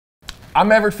I'm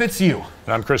Everett Fitzhugh.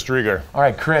 And I'm Chris Driedger. All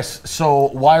right, Chris, so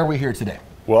why are we here today?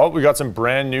 Well, we got some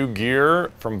brand new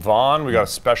gear from Vaughn. We got a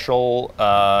special,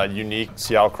 unique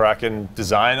Seattle Kraken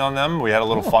design on them. We had a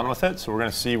little fun with it, so we're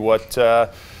going to see what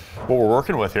we're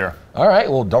working with here. All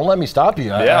right, well, don't let me stop you.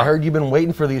 Yeah. I heard you've been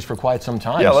waiting for these for quite some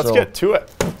time. Yeah, let's get to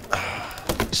it.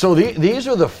 So these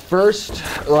are the first,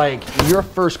 like, your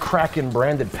first Kraken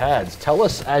branded pads. Tell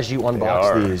us as you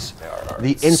unbox these,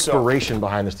 the inspiration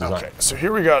behind this design. Okay, so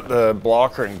here we got the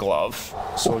blocker and glove.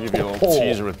 So we'll give you a little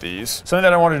teaser with these. Something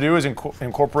that I want to do is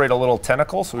incorporate a little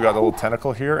tentacle. So we got a little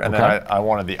tentacle here, and then I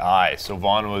wanted the eye. So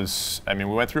Vaughn was, I mean,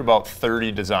 we went through about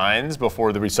 30 designs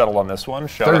before we settled on this one.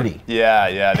 30?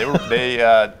 Yeah, they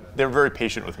were very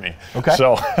patient with me. Okay.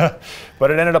 So,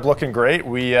 but it ended up looking great.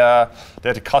 They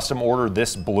had to custom order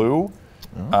this blue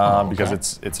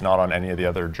because it's not on any of the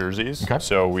other jerseys. Okay.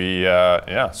 So we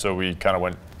kind of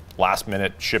went last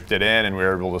minute, shipped it in, and we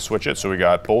were able to switch it. So we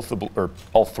got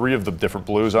all three of the different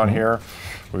blues on here.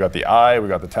 We got the eye, we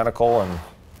got the tentacle, and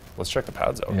let's check the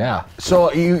pads out. Yeah.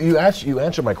 So you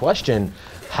answered my question.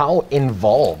 How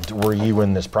involved were you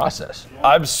in this process?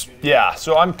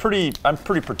 So I'm pretty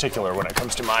particular when it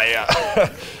comes to my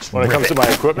my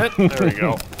equipment. There we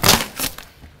go.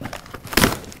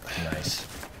 Nice.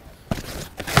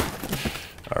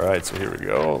 All right, so here we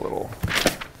go. A little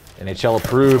NHL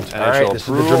approved. All right, this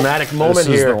is the dramatic moment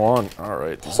here. This is the one. All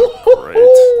right, this is great. There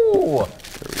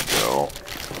we go.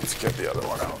 Let's get the other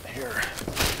one out here.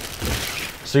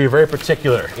 So you're very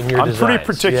particular in your designs. I'm pretty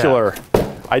particular. Yeah.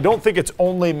 I don't think it's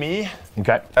only me.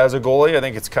 Okay. As a goalie, I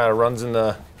think it's kind of runs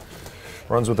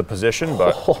with the position.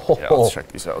 But yeah, let's check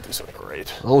these out. These look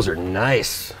great. Those are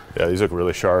nice. Yeah, these look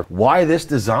really sharp. Why this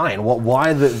design?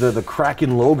 Why the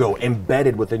Kraken logo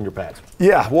embedded within your pads?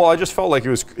 Yeah, well, I just felt like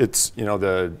it's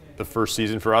the first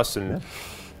season for us, and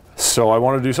so I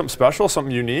want to do something special,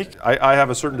 something unique. I have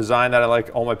a certain design that I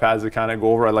like all my pads to kind of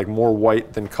go over. I like more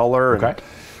white than color. Okay. And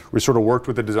we sort of worked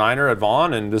with the designer at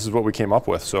Vaughn, and this is what we came up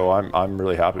with. So I'm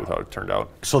really happy with how it turned out.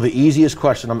 So the easiest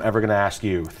question I'm ever going to ask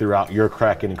you throughout your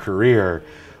Kraken career,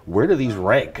 where do these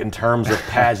rank in terms of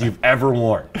pads you've ever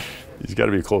worn? He's got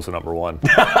to be close to number one.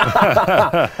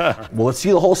 Well, let's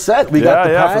see the whole set. We got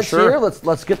the pads here.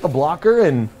 Let's get the blocker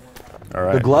and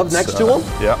the glove next to them.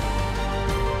 Yeah.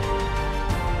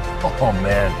 Oh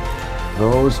man,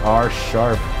 those are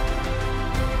sharp.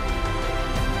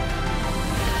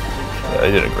 Yeah,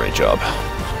 they did a great job.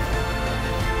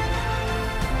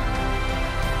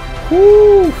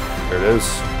 Woo! There it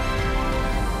is.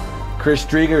 Chris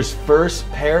Driedger's first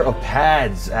pair of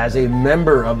pads as a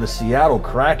member of the Seattle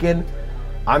Kraken.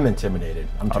 I'm intimidated.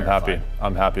 I'm terrified.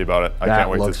 I'm happy about it. That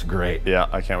looks great. Yeah,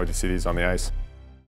 I can't wait to see these on the ice.